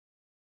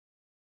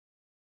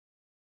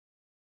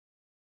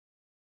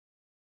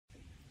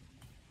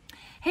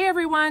Hey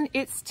everyone,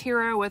 it's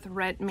Tira with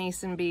Rent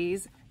Mason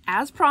Bees.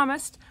 As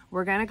promised,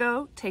 we're gonna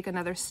go take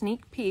another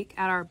sneak peek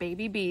at our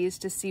baby bees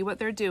to see what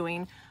they're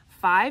doing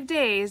 5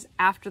 days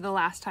after the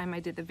last time I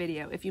did the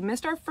video. If you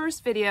missed our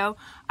first video,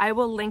 I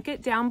will link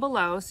it down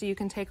below so you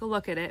can take a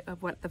look at it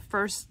of what the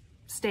first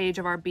stage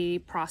of our bee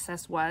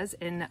process was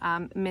in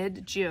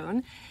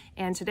mid-June.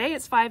 And today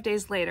it's 5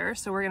 days later,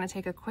 so we're going to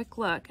take a quick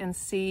look and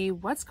see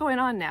what's going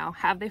on now.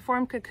 Have they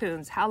formed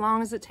cocoons? How long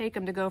does it take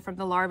them to go from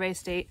the larvae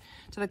state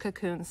to the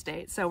cocoon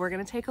state? So we're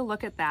going to take a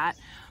look at that.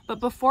 But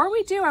before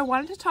we do, I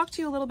wanted to talk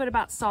to you a little bit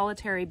about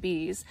solitary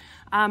bees.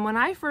 When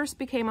I first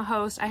became a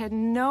host, I had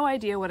no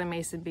idea what a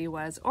mason bee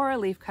was, or a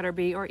leafcutter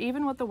bee, or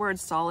even what the word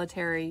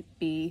solitary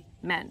bee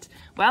meant.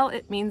 Well,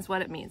 it means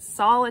what it means.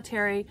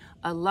 Solitary,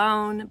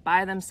 alone,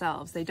 by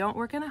themselves. They don't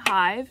work in a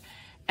hive.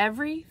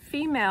 Every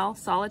female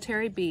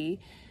solitary bee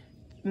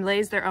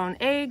lays their own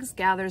eggs,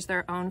 gathers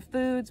their own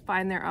foods,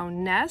 find their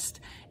own nest,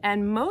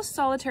 and most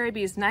solitary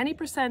bees,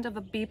 90% of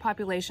the bee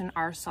population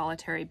are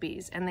solitary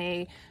bees,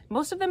 and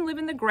most of them live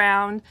in the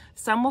ground.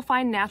 Some will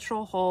find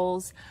natural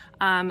holes.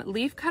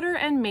 Leafcutter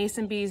and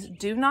mason bees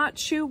do not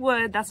chew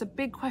wood. That's a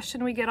big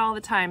question we get all the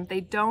time. They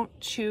don't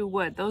chew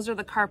wood. Those are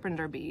the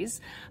carpenter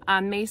bees.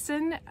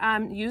 Mason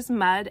use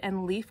mud,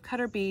 and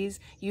leafcutter bees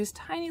use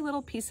tiny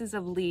little pieces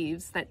of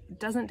leaves that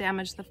doesn't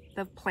damage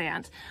the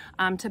plant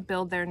to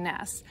build their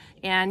nests.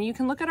 And you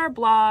can look at our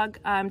blog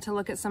to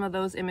look at some of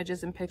those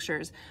images and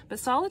pictures. But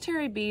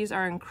solitary bees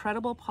are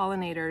incredible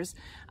pollinators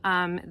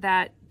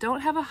that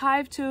don't have a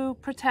hive to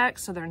protect,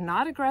 so they're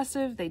not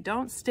aggressive, they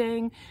don't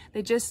sting,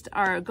 they just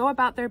go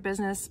about their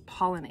business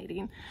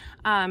pollinating.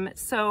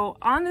 So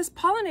on this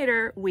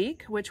pollinator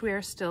week, which we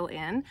are still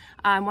in,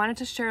 I wanted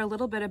to share a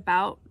little bit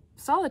about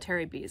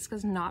solitary bees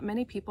because not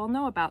many people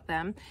know about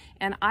them.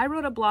 And I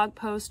wrote a blog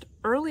post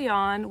early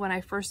on when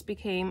I first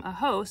became a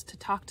host to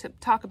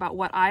talk about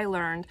what I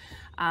learned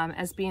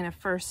as being a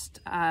first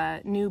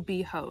new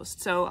bee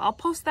host. So I'll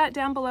post that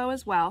down below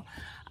as well.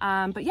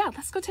 But yeah,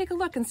 let's go take a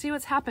look and see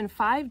what's happened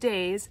 5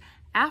 days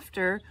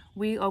after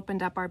we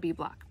opened up our bee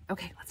block.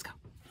 Okay, let's go.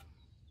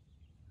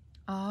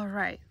 All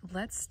right,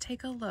 let's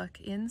take a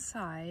look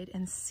inside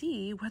and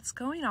see what's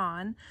going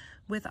on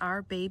with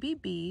our baby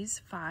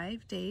bees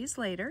 5 days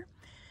later.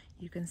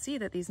 You can see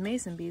that these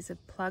mason bees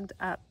have plugged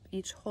up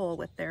each hole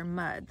with their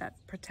mud that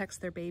protects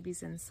their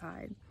babies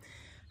inside.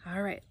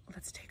 All right,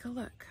 let's take a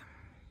look.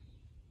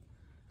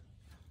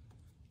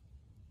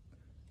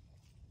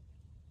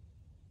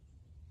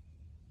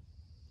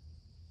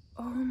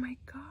 Oh my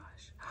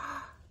gosh.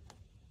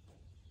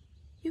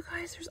 You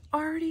guys, there's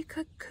already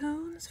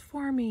cocoons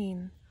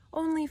forming.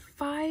 Only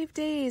 5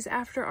 days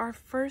after our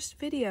first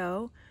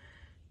video,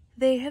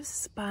 they have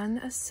spun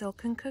a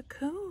silken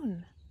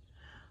cocoon.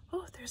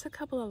 Oh, there's a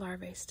couple of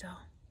larvae still.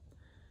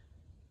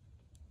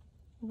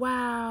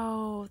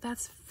 Wow,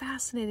 that's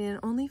fascinating. In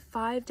only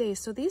 5 days.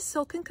 So these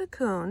silken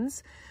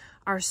cocoons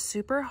are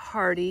super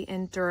hardy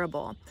and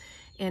durable.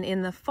 And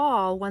in the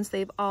fall, once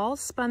they've all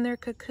spun their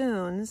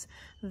cocoons,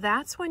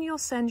 that's when you'll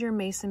send your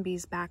mason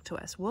bees back to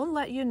us. We'll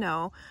let you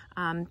know.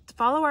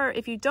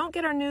 If you don't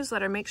get our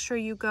newsletter, make sure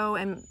you go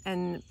and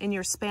in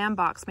your spam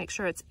box, make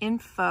sure it's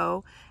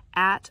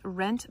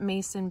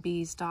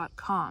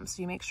info@rentmasonbees.com.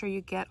 So you make sure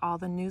you get all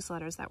the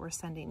newsletters that we're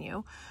sending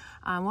you.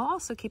 We'll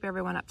also keep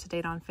everyone up to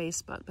date on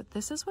Facebook. But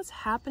this is what's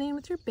happening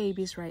with your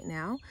babies right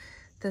now.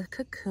 The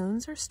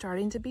cocoons are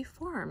starting to be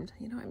formed.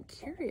 You know, I'm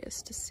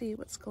curious to see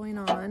what's going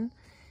on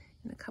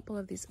in a couple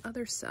of these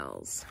other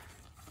cells.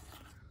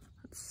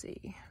 Let's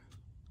see. I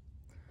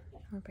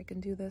don't know if I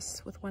can do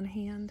this with one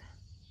hand.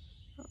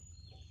 Oh,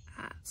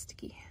 it's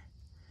sticky.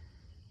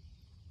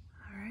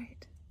 All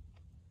right.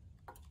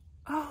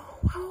 Oh,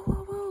 whoa,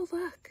 whoa, whoa,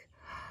 look.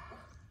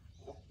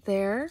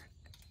 There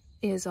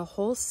is a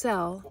whole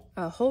cell,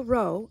 a whole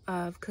row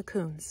of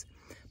cocoons.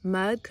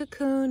 Mud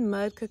cocoon,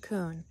 mud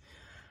cocoon.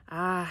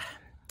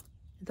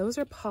 Those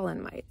are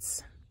pollen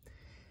mites.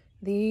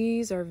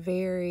 These are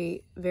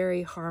very,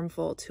 very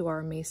harmful to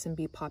our mason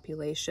bee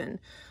population.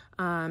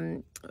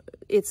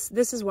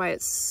 This is why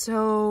it's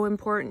so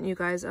important, you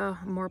guys. Oh,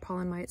 more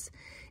pollen mites.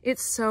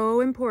 It's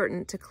so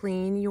important to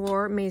clean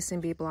your mason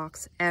bee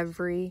blocks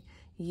every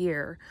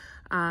year.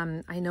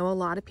 I know a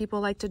lot of people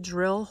like to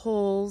drill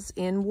holes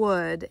in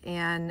wood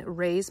and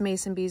raise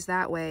mason bees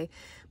that way,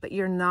 but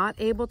you're not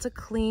able to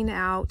clean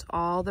out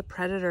all the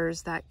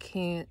predators that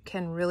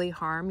can really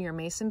harm your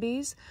mason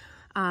bees.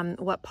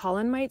 What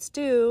pollen mites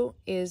do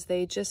is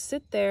they just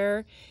sit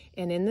there,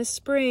 and in the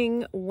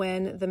spring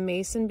when the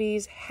mason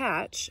bees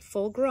hatch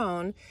full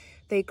grown,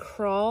 they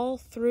crawl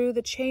through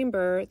the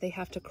chamber. They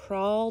have to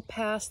crawl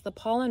past the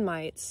pollen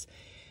mites,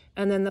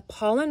 and then the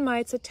pollen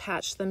mites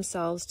attach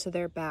themselves to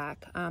their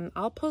back.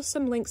 I'll post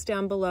some links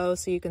down below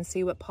so you can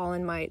see what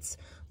pollen mites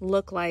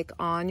look like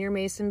on your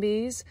mason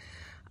bees.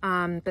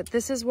 But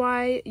this is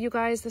why, you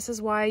guys, this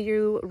is why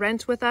you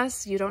rent with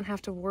us. You don't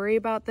have to worry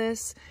about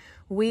this.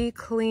 We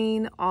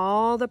clean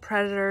all the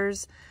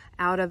predators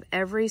out of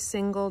every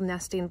single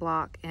nesting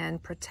block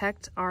and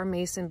protect our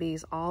mason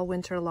bees all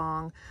winter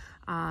long.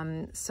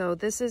 So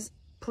this is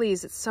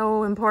please, it's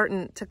so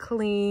important to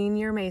clean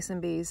your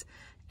mason bees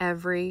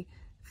every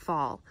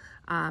fall.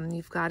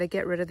 You've got to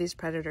get rid of these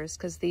predators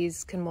because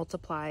these can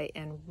multiply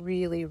and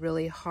really,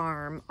 really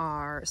harm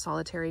our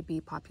solitary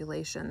bee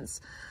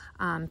populations.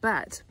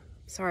 But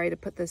sorry to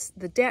put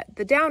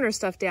the downer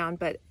stuff down,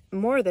 but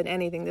more than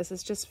anything, this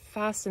is just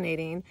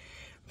fascinating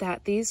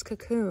that these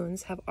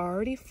cocoons have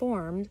already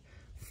formed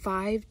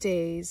 5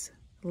 days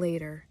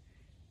later.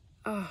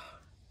 Oh,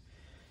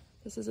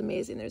 this is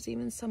amazing. There's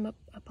even some up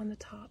on the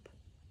top.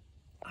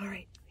 All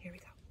right, here we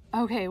go.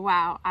 Okay,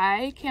 wow.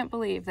 I can't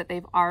believe that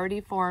they've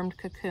already formed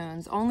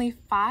cocoons only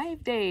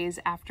 5 days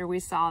after we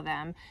saw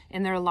them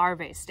in their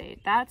larvae state.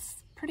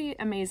 That's pretty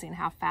amazing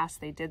how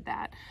fast they did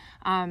that.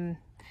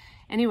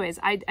 Anyways,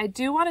 I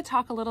do want to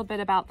talk a little bit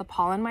about the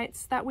pollen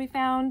mites that we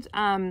found.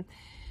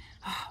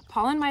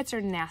 Pollen mites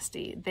are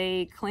nasty.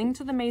 They cling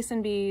to the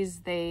mason bees,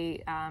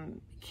 they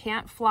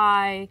can't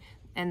fly,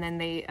 and then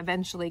they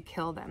eventually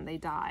kill them, they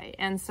die.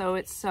 And so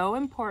it's so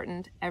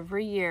important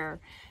every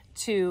year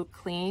to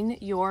clean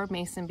your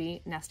mason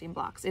bee nesting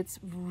blocks. It's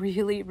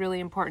really, really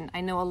important.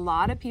 I know a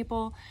lot of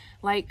people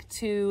like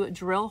to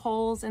drill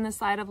holes in the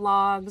side of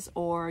logs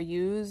or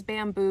use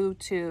bamboo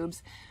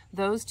tubes.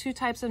 Those two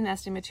types of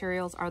nesting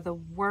materials are the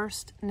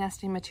worst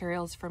nesting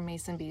materials for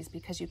mason bees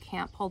because you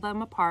can't pull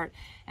them apart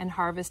and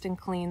harvest and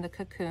clean the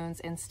cocoons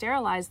and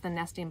sterilize the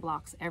nesting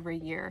blocks every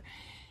year.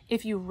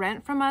 If you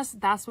rent from us,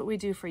 that's what we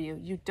do for you.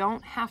 You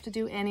don't have to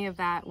do any of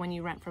that when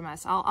you rent from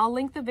us. I'll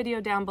link the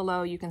video down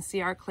below. You can see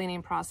our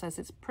cleaning process.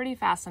 It's pretty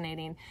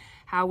fascinating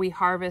how we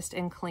harvest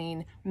and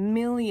clean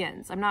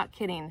millions, I'm not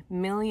kidding,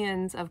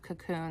 millions of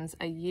cocoons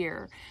a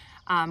year.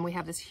 We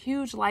have this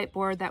huge light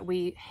board that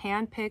we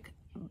handpick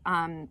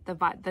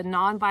the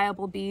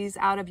non-viable bees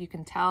out of. You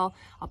can tell.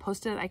 I'll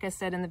post it, like I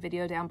said, in the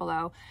video down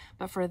below.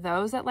 But for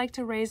those that like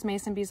to raise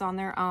mason bees on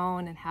their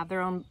own and have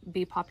their own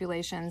bee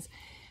populations,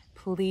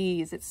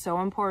 please, it's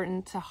so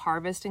important to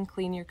harvest and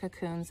clean your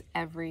cocoons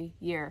every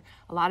year.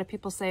 A lot of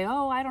people say,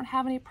 oh, I don't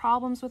have any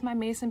problems with my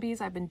mason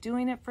bees. I've been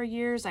doing it for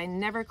years. I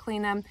never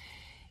clean them.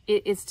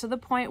 It's to the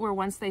point where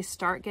once they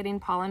start getting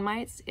pollen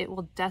mites, it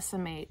will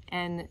decimate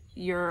and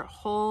your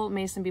whole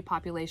mason bee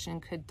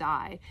population could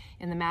die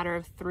in the matter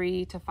of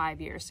 3 to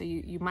 5 years. So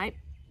you might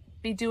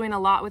be doing a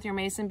lot with your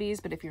mason bees,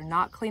 but if you're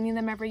not cleaning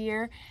them every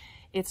year,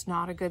 it's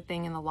not a good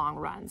thing in the long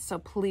run. So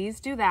please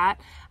do that.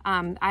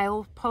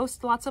 I'll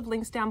post lots of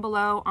links down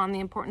below on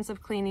the importance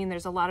of cleaning.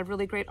 There's a lot of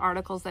really great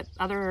articles that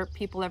other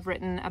people have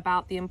written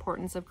about the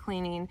importance of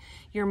cleaning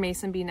your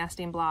mason bee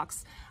nesting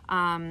blocks.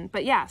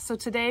 But yeah, so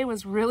today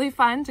was really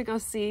fun to go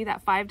see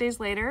that 5 days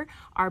later,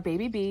 our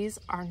baby bees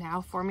are now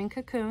forming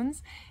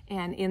cocoons.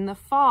 And in the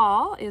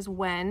fall is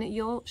when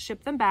you'll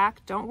ship them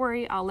back. Don't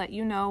worry, I'll let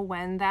you know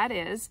when that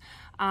is.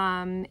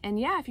 And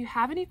yeah, if you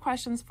have any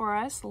questions for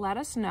us, let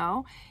us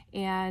know.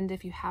 And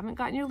if you haven't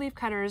gotten your leaf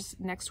cutters,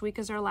 next week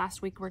is our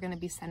last week we're going to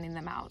be sending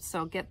them out.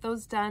 So get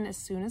those done as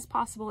soon as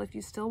possible if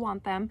you still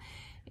want them.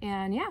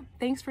 And yeah,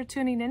 thanks for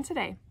tuning in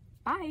today.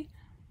 Bye.